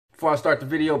Before I start the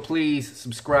video, please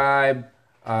subscribe,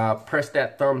 press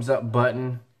that thumbs up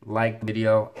button, like the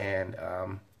video, and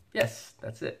yes,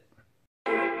 that's it.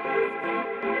 They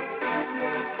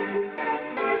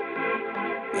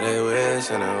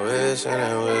wish and they wish and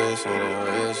they wish and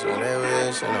they wish and they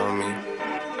wishing on me.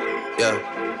 Yeah.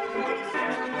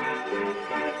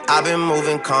 I've been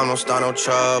moving calm, don't start no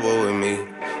trouble with me.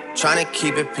 Trying to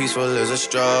keep it peaceful is a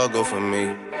struggle for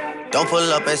me. Don't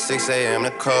pull up at 6 a.m.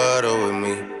 to cuddle with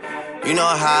me. You know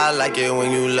how I like it when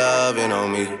you loving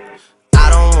on me. I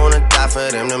don't wanna die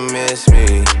for them to miss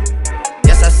me.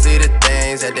 Yes, I see the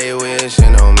things that they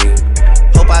wishing on me.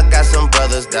 Hope I got some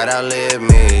brothers that outlive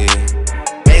me.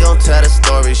 They gon' tell the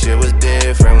story, shit was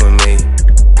different with me.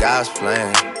 God's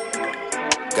plan,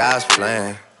 God's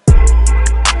plan.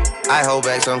 I hold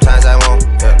back, sometimes I won't,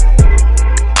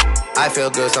 yeah. I feel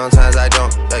good, sometimes I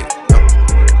don't, hey, no.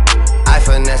 I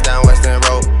finesse down Western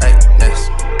Road, hey,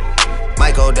 next.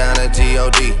 Might go down to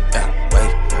G.O.D., yeah,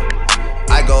 wait.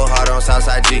 I go hard on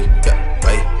Southside G, yeah,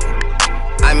 wait.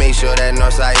 I make sure that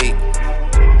Northside eat.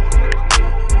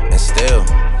 And still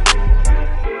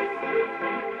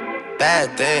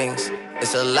bad things,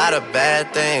 it's a lot of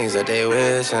bad things that they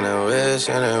wish and they wish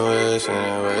and they wish and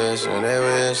they wish and they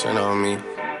wishing on me.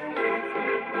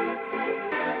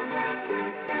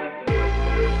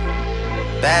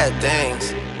 Bad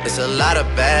things, it's a lot of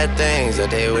bad things that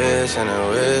they wish and they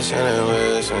wish and they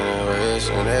wish and they wish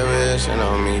and they wishing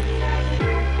on me.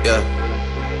 Yeah.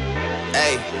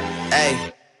 Hey,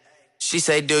 hey. She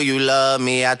say, do you love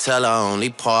me? I tell her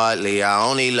only partly. I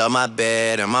only love my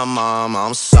bed and my mama,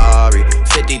 I'm sorry.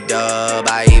 50 dub,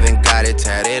 I even got it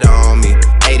tatted on me.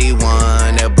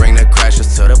 81, they'll bring the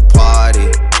crashers to the party.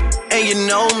 And you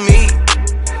know me,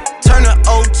 turn the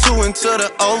 02 into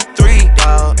the 03,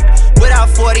 dawg. Without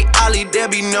 40 Ollie, there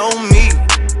be no me.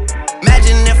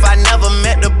 Imagine if I never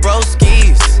met the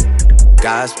broskies.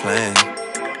 God's plan,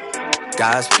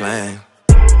 God's plan.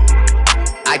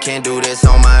 I can't do this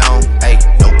on my own, hey,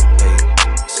 nope,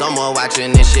 hey. Someone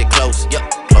watching this shit close, yup,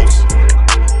 close.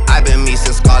 I've been me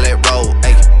since Scarlet Road,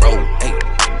 hey, road, hey.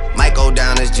 Might go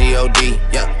down as G.O.D.,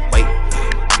 yeah, wait.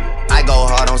 I go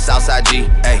hard on Southside G,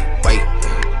 hey, wait.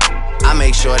 I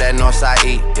make sure that Northside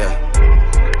eat, yeah.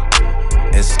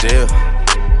 And still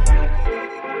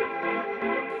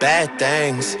bad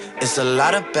things, it's a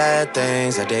lot of bad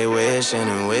things that they wishing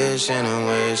and wishing and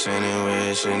wishing and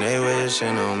wishing, they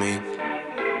wishing on me.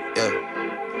 Yeah,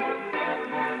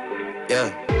 yeah.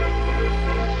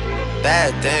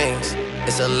 Bad things,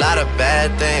 it's a lot of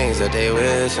bad things that they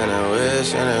wish and they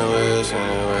wish and they wish and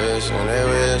they wish and they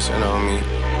wishing on me.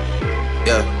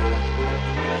 Yeah.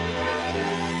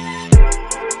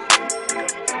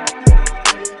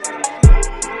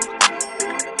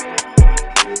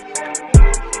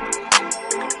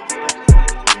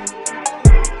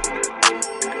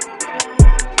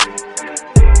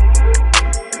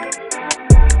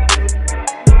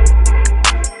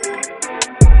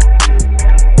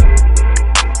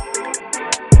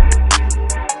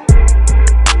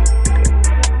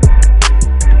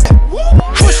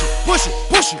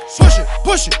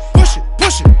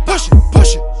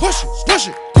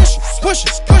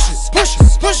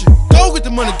 Push it. Go get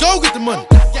the money, go get the money.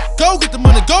 Go get the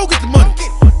money, go get the money.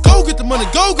 Go get the money,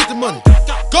 go get the money.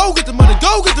 Go get the money,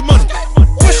 go get the money.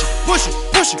 Push it, push it,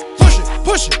 push it,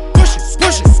 push it, push it,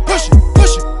 push it, push it,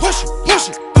 push it, push it, push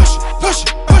it, push it, push it, push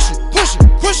it, push it, push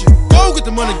it, push it. Go get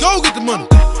the money, go get the money.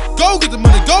 Go get the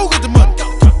money, go get the money.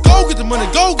 Go get the money,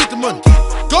 go get the money.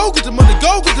 Go get the money,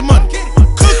 go get the money.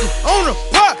 Cooking on a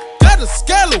pot, got a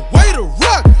scale away to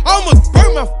rock. Almost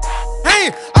burnt my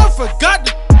hand, I forgot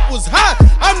the was hot.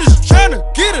 I'm just trying to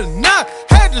get a knot.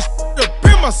 Had to up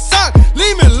in my sock.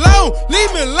 Leave me alone,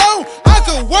 leave me alone. I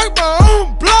could work my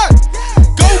own block.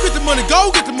 Go get the money,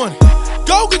 go get the money.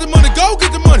 Go get the money, go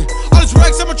get the money. All these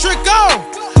racks, I'm a trick off.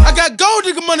 I got gold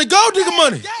digger money, gold digger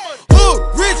money. Hood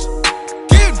rich,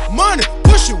 getting money,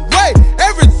 push away.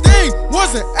 Everything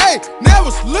was an A, now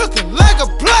it's looking like a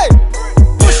play.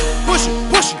 Push it, push it,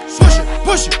 push it, push it,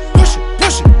 push it, push it,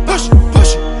 push it, push it, push it,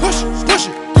 push it, push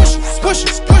it, push it, push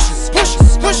it, push it, push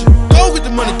it, push it. Go get the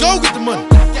money, go get the money.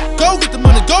 Go get the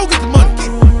money, go get the money.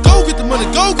 Go get the money,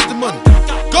 go get the money.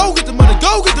 Go get the money,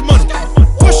 go get the money.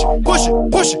 Push it, push it,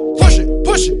 push it,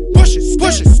 push it, push it, push it,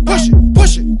 push it,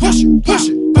 push it, push it, push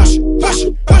it, push it, push it, push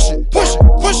it, push it, push it,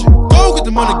 push it. Go get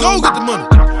the money, go get the money.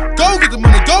 Go get the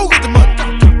money, go get the money.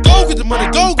 Go get the money,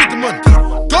 go get the money.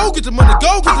 Go get the money,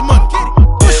 go get the money.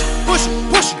 Push it, push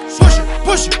it, push it, push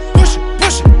it, push it, push it,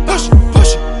 push it, push it,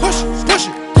 push it, push it, push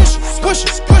it, push it, push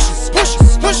it, push it, push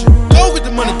it, push it. Go get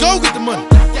the money, go get the money.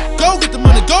 Go get the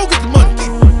money, go get the money.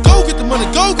 Go get the money,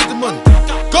 go get the money.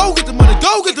 Go get the money,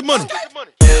 go get the money.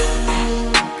 money.